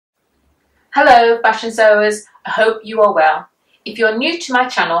Hello fashion sewers, I hope you are well. If you're new to my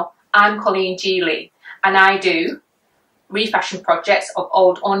channel, I'm Colleen and I do refashion projects of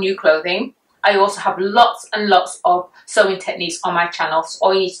old or new clothing. I also have lots and lots of sewing techniques on my channel, so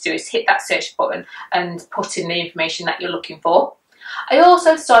all you need to do is hit that search button and put in the information that you're looking for. I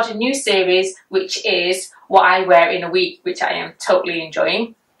also started a new series which is what I wear in a week, which I am totally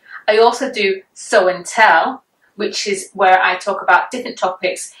enjoying. I also do sew and tell, which is where I talk about different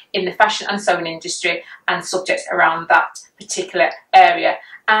topics in the fashion and sewing industry and subjects around that particular area.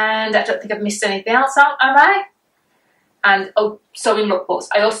 And I don't think I've missed anything else out, am I? And oh, sewing lookbooks.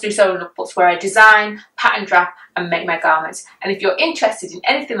 I also do sewing lookbooks where I design, pattern draft and make my garments. And if you're interested in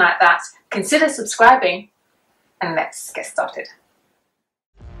anything like that, consider subscribing and let's get started.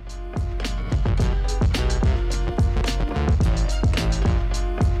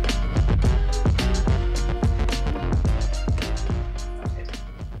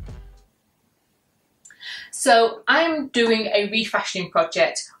 So I'm doing a refashioning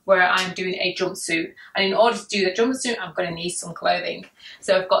project where I'm doing a jumpsuit, and in order to do the jumpsuit I'm going to need some clothing.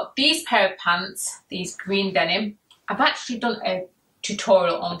 So I've got these pair of pants, these green denim. I've actually done a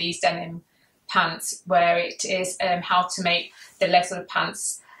tutorial on these denim pants where it is how to make the legs of the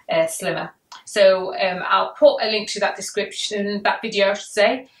pants slimmer. So I'll put a link to that description, that video I should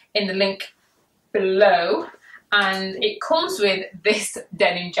say, in the link below, and it comes with this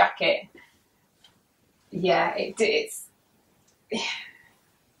denim jacket. Yeah, it's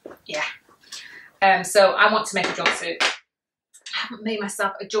yeah. So I want to make a jumpsuit. I haven't made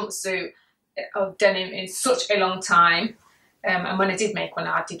myself a jumpsuit of denim in such a long time, and when I did make one,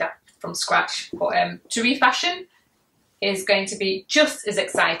 I did that from scratch. But to refashion is going to be just as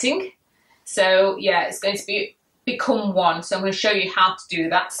exciting. So yeah, it's going to become one. So I'm going to show you how to do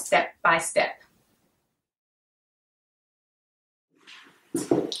that step by step.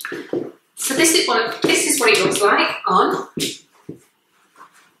 So this is what it looks like on.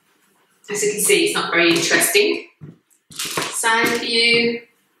 As you can see, it's not very interesting. Side view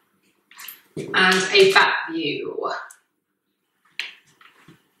and a back view.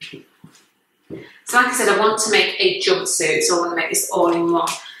 So like I said, I want to make a jumpsuit, so I want to make this all in one.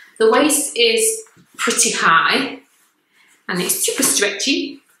 The waist is pretty high and it's super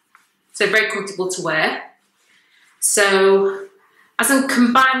stretchy, so very comfortable to wear. So as I'm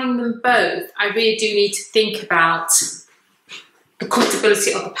combining them both, I really do need to think about the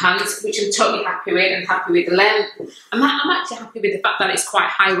comfortability of the pants, which I'm totally happy with, and happy with the length. I'm actually happy with the fact that it's quite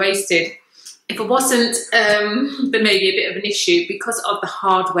high-waisted. If it wasn't, there may be a bit of an issue because of the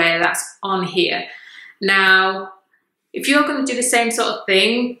hardware that's on here. Now, if you're going to do the same sort of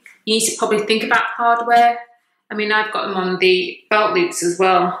thing, you need to probably think about hardware. I mean, I've got them on the belt loops as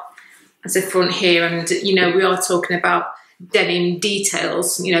well as the front here, and you know, we are talking about denim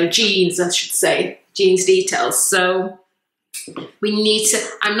details, you know, jeans, I should say, jeans details. So we need to,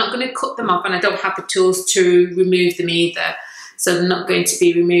 I'm not going to cut them off, and I don't have the tools to remove them either, so they're not going to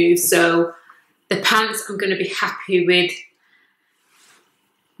be removed. So the pants, I'm going to be happy with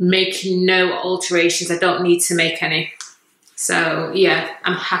making no alterations. I don't need to make any. So yeah,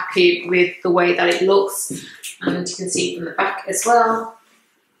 I'm happy with the way that it looks, and you can see from the back as well.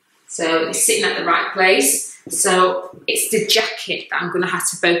 So it's sitting at the right place. So it's the jacket that I'm going to have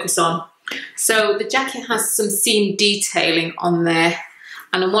to focus on. So the jacket has some seam detailing on there,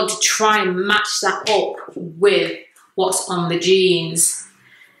 and I want to try and match that up with what's on the jeans.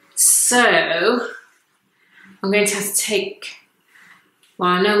 So I'm going to have to take,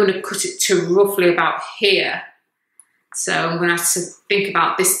 well, I know I'm going to cut it to roughly about here. So I'm going to have to think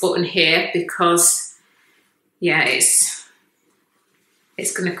about this button here because, yeah, it's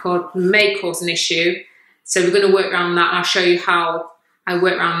going to may cause an issue. So we're going to work around that, and I'll show you how I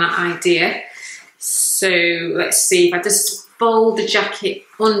work around that idea. So let's see, if I just fold the jacket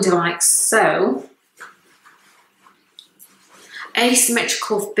under like so,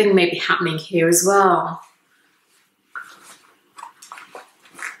 asymmetrical thing may be happening here as well.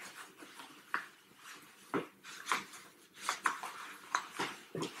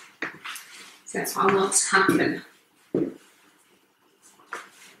 So that's what I want to happen.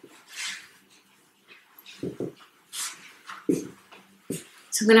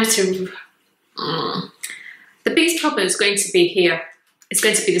 So I'm going to have to, the biggest problem is going to be here. It's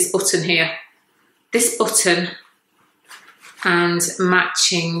going to be this button here. This button and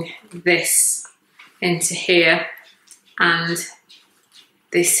matching this into here, and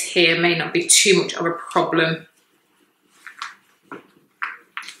this here may not be too much of a problem.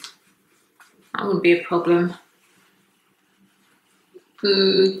 That wouldn't be a problem.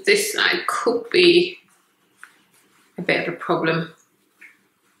 This side could be a bit of a problem.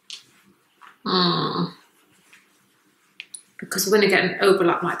 Because we're going to get an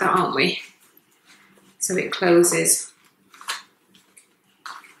overlap like that, aren't we? So it closes.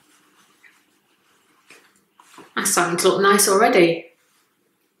 That's starting to look nice already.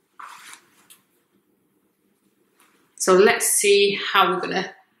 So let's see how we're going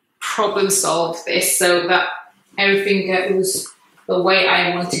to problem solve this so that everything goes the way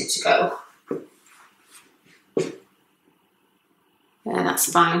I want it to go. Yeah,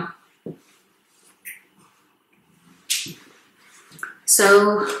 that's fine.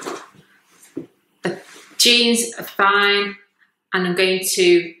 So the jeans are fine, and I'm going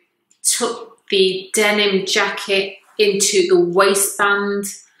to tuck the denim jacket into the waistband.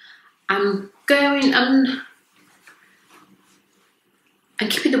 I'm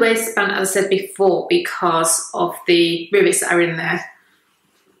keeping the waistband, as I said before, because of the rivets that are in there.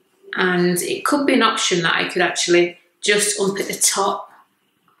 And it could be an option that I could actually just unpick the top.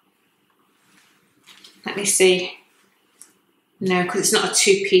 Let me see. No, because it's not a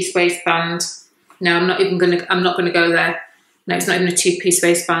two-piece waistband. No, I'm not gonna go there. No, it's not even a two-piece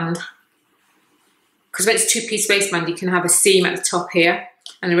waistband. Because when it's a two-piece waistband, you can have a seam at the top here,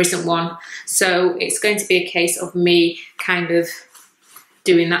 and there isn't one. So it's going to be a case of me kind of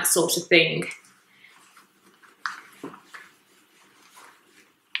doing that sort of thing.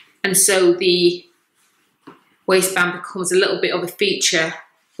 And so the waistband becomes a little bit of a feature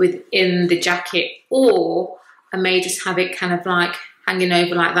within the jacket, or I may just have it kind of like hanging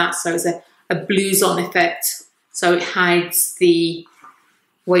over like that, so it's a blouson effect, so it hides the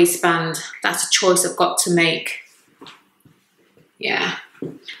waistband. That's a choice I've got to make. Yeah,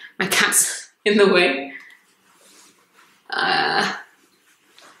 my cat's in the way.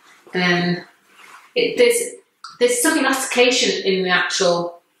 And there's some elastication in the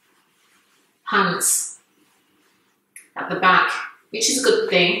actual pants at the back, which is a good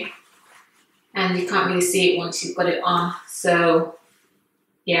thing, and you can't really see it once you've got it on. So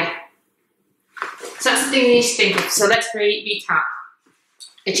yeah, so that's the thing you need to think of. So let's recap.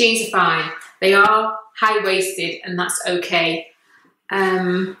 The jeans are fine, they are high-waisted, and that's okay.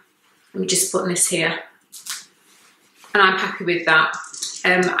 Let me just put this here, and I'm happy with that.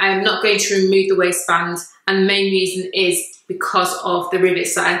 I'm not going to remove the waistband, and the main reason is because of the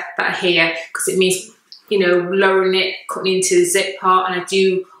rivets that are here, because it means, you know, lowering it, cutting into the zip part, and I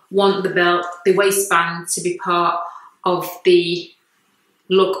do want the waistband to be part of the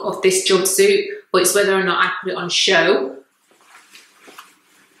look of this jumpsuit, but it's whether or not I put it on show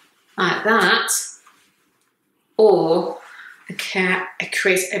like that, or I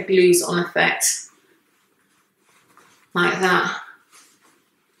create a blouson effect like that.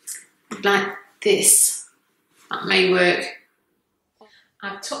 Like this, that may work.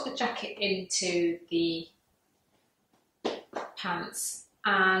 I've tucked the jacket into the pants,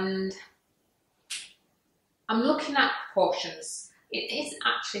 and I'm looking at proportions. It is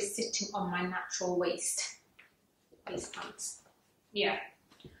actually sitting on my natural waist pants. Yeah.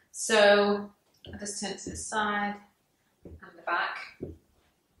 So I just turn to the side and the back.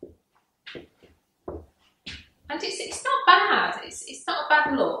 And it's not bad. It's not a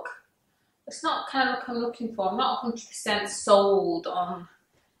bad look. It's not kind of look I'm looking for. I'm not 100% sold on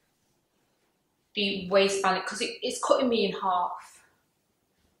the waistband because it's cutting me in half.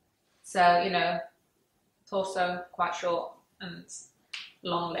 So, you know, torso quite short and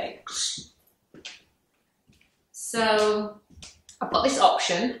long legs. So I've got this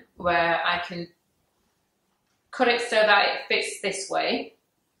option where I can cut it so that it fits this way.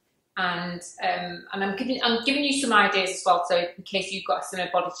 And I'm giving you some ideas as well, so in case you've got a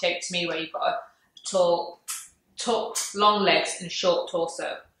similar body shape to me where you've got a tall, long legs and a short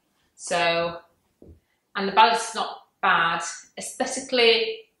torso. So, and the balance is not bad.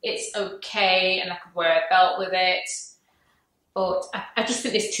 Aesthetically, it's okay, and I could wear a belt with it, but I just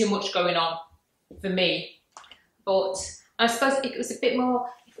think there's too much going on for me. But I suppose if it was a bit more,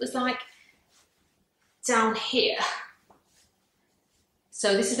 if it was like down here.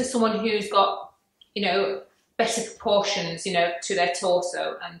 So this is for someone who's got, you know, better proportions, you know, to their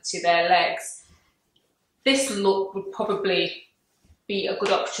torso and to their legs. This look would probably be a good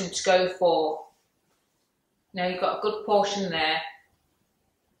option to go for. You know, you've got a good portion there,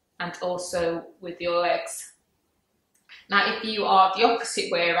 and also with your legs. Now, if you are the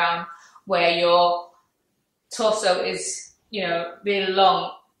opposite way around, where your torso is, you know, really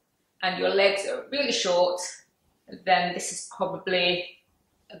long and your legs are really short, then this is probably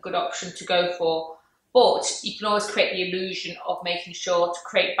a good option to go for. But you can always create the illusion of making sure to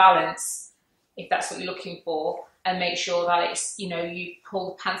create balance, if that's what you're looking for, and make sure that it's, you know, you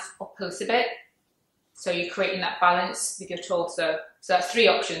pull the pants up a little bit. So you're creating that balance with your torso. So that's 3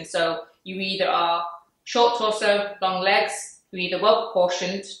 options. So you either are short torso, long legs, you're either well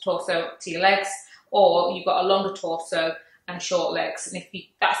proportioned torso to your legs, or you've got a longer torso and short legs. And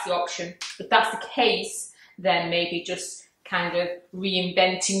that's the option. If that's the case, then maybe just kind of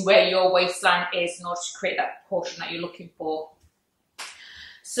reinventing where your waistline is in order to create that proportion that you're looking for.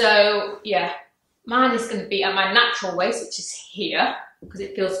 So yeah, mine is going to be at my natural waist, which is here, because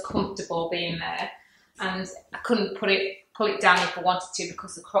it feels comfortable being there. And I couldn't pull it down if I wanted to,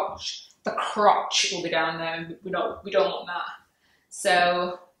 because the crotch will be down there, and we don't want that.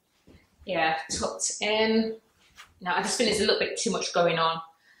 So yeah, tucked in. Now I just think there's a little bit too much going on,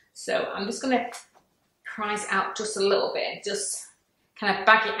 so I'm just going to prise out just a little bit and just kind of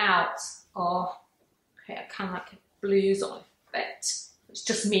bag it out, or create a kind of like a blues on effect, which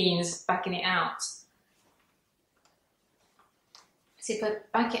just means bagging it out. See, if I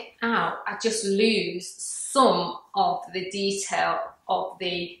bag it out, I just lose some of the detail of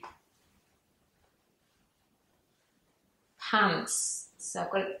the pants. So I've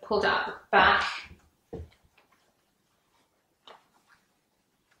got it pulled out the back.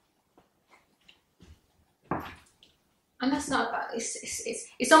 And that's not bad.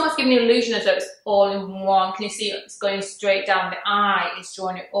 It's almost giving the illusion as though it's all in one. Can you see it's going straight down? The eye is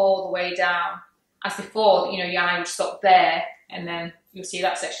drawing it all the way down. As before, you know, your eye would stop there, and then you'll see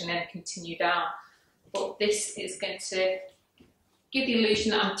that section then continue down. But this is going to give the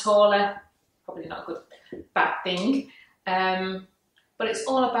illusion that I'm taller. Probably not a bad thing. But it's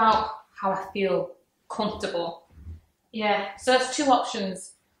all about how I feel comfortable. Yeah, so there's 2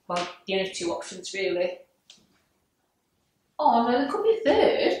 options. Well, the only 2 options really. Oh no, there could be a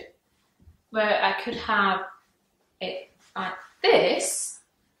third, where I could have it like this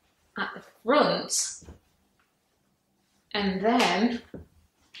at the front, and then,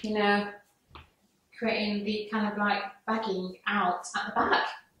 you know, creating the kind of like bagging out at the back.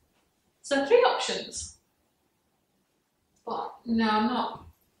 So 3 options. But no,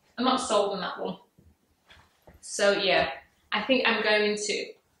 I'm not sold on that one. So yeah, I think I'm going to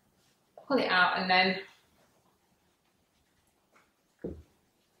pull it out, and then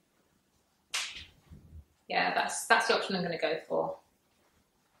yeah, that's the option I'm going to go for.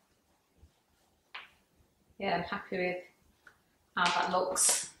 Yeah, I'm happy with how that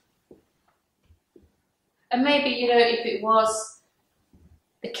looks. And maybe, you know, if it was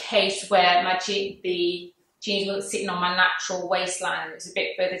the case where the jeans weren't sitting on my natural waistline, it was a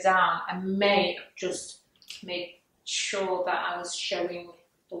bit further down, I may have just made sure that I was showing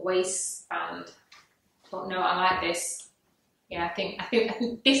the waistband. But no, I like this. Yeah, I think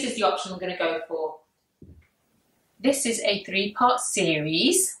this is the option I'm going to go for. This is a 3-part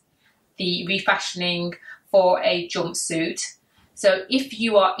series, the refashioning for a jumpsuit. So if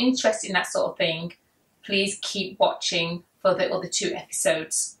you are interested in that sort of thing, please keep watching for the other 2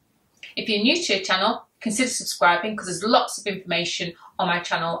 episodes. If you're new to the channel, consider subscribing, because there's lots of information on my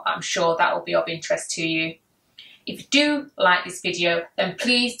channel. I'm sure that will be of interest to you. If you do like this video, then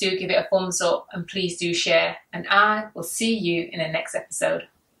please do give it a thumbs up, and please do share, and I will see you in the next episode.